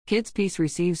KidsPeace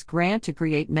receives grant to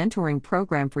create mentoring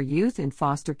program for youth in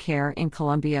foster care in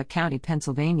Columbia County,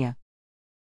 Pennsylvania.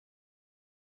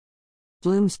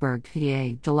 Bloomsburg,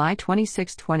 PA, July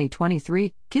 26,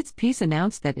 2023, KidsPeace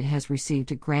announced that it has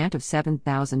received a grant of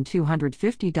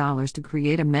 $7,250 to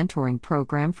create a mentoring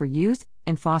program for youth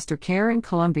in foster care in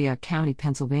Columbia County,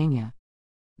 Pennsylvania.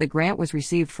 The grant was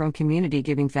received from Community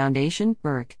Giving Foundation,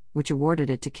 BERC, which awarded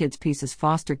it to KidsPeace's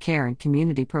Foster Care and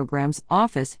Community Programs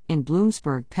Office in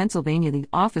Bloomsburg, Pennsylvania. The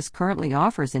office currently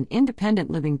offers an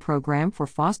independent living program for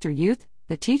foster youth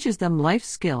that teaches them life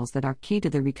skills that are key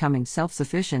to their becoming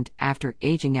self-sufficient after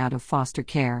aging out of foster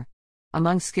care.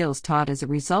 Among skills taught as a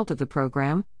result of the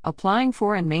program, applying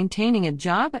for and maintaining a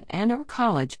job and/or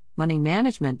college, money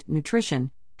management, nutrition,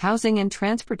 housing and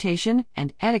transportation,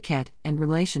 and etiquette and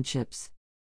relationships.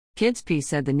 KidsPeace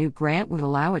said the new grant would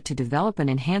allow it to develop an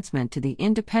enhancement to the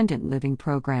independent living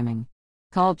programming.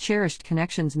 Called Cherished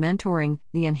Connections Mentoring,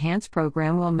 the enhanced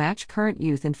program will match current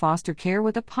youth in foster care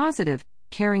with a positive,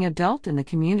 caring adult in the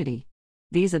community.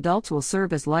 These adults will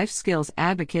serve as life skills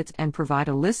advocates and provide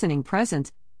a listening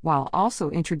presence, while also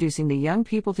introducing the young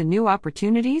people to new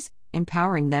opportunities,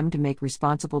 empowering them to make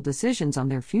responsible decisions on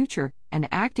their future, and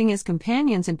acting as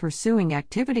companions in pursuing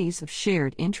activities of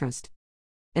shared interest.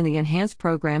 In the enhanced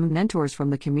program, mentors from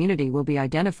the community will be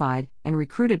identified and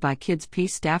recruited by KidsPeace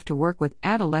staff to work with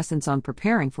adolescents on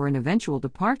preparing for an eventual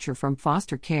departure from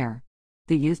foster care.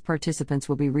 The youth participants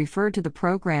will be referred to the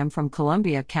program from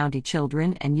Columbia County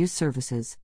Children and Youth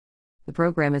Services. The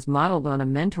program is modeled on a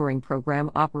mentoring program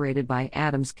operated by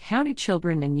Adams County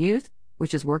Children and Youth,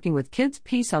 which is working with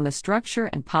KidsPeace on the structure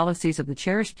and policies of the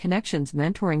Cherished Connections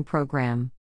Mentoring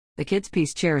Program. The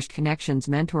KidsPeace Cherished Connections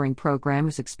Mentoring Program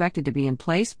is expected to be in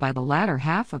place by the latter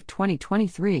half of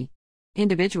 2023.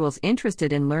 Individuals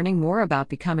interested in learning more about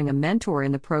becoming a mentor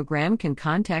in the program can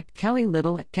contact Kelly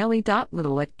Little at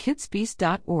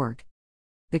kelly.little@kidspeace.org.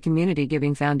 The Community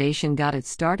Giving Foundation got its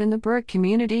start in the Burke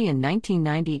community in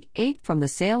 1998 from the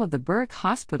sale of the Burke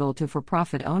Hospital to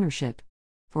for-profit ownership.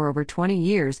 For over 20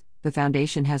 years, the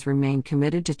foundation has remained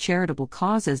committed to charitable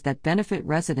causes that benefit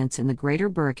residents in the greater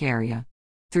Burke area.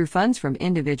 Through funds from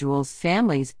individuals,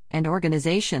 families, and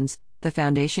organizations, the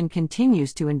foundation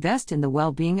continues to invest in the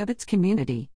well-being of its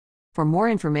community. For more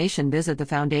information, visit the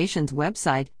foundation's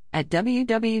website at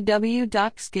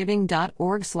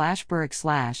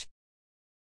www.giving.org/burke/.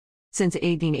 Since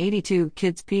 1882,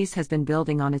 KidsPeace has been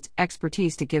building on its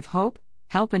expertise to give hope,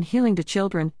 help, and healing to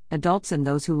children, adults, and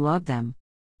those who love them.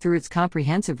 Through its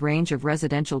comprehensive range of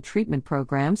residential treatment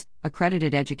programs,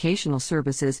 accredited educational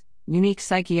services, unique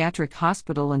psychiatric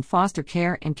hospital and foster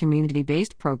care and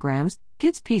community-based programs,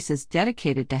 KidsPeace is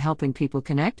dedicated to helping people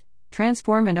connect,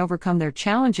 transform, and overcome their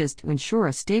challenges to ensure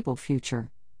a stable future,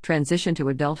 transition to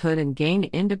adulthood, and gain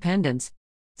independence.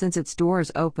 Since its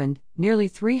doors opened, nearly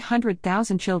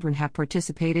 300,000 children have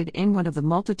participated in one of the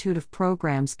multitude of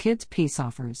programs KidsPeace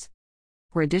offers.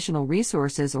 For additional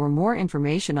resources or more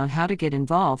information on how to get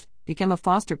involved, become a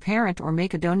foster parent, or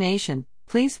make a donation,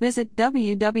 please visit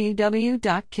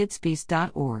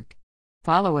www.kidspeace.org.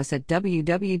 Follow us at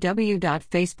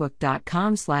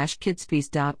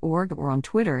www.facebook.com/kidspeace.org or on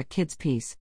Twitter at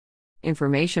KidsPeace.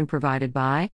 Information provided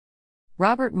by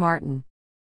Robert Martin,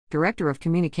 Director of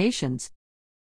Communications.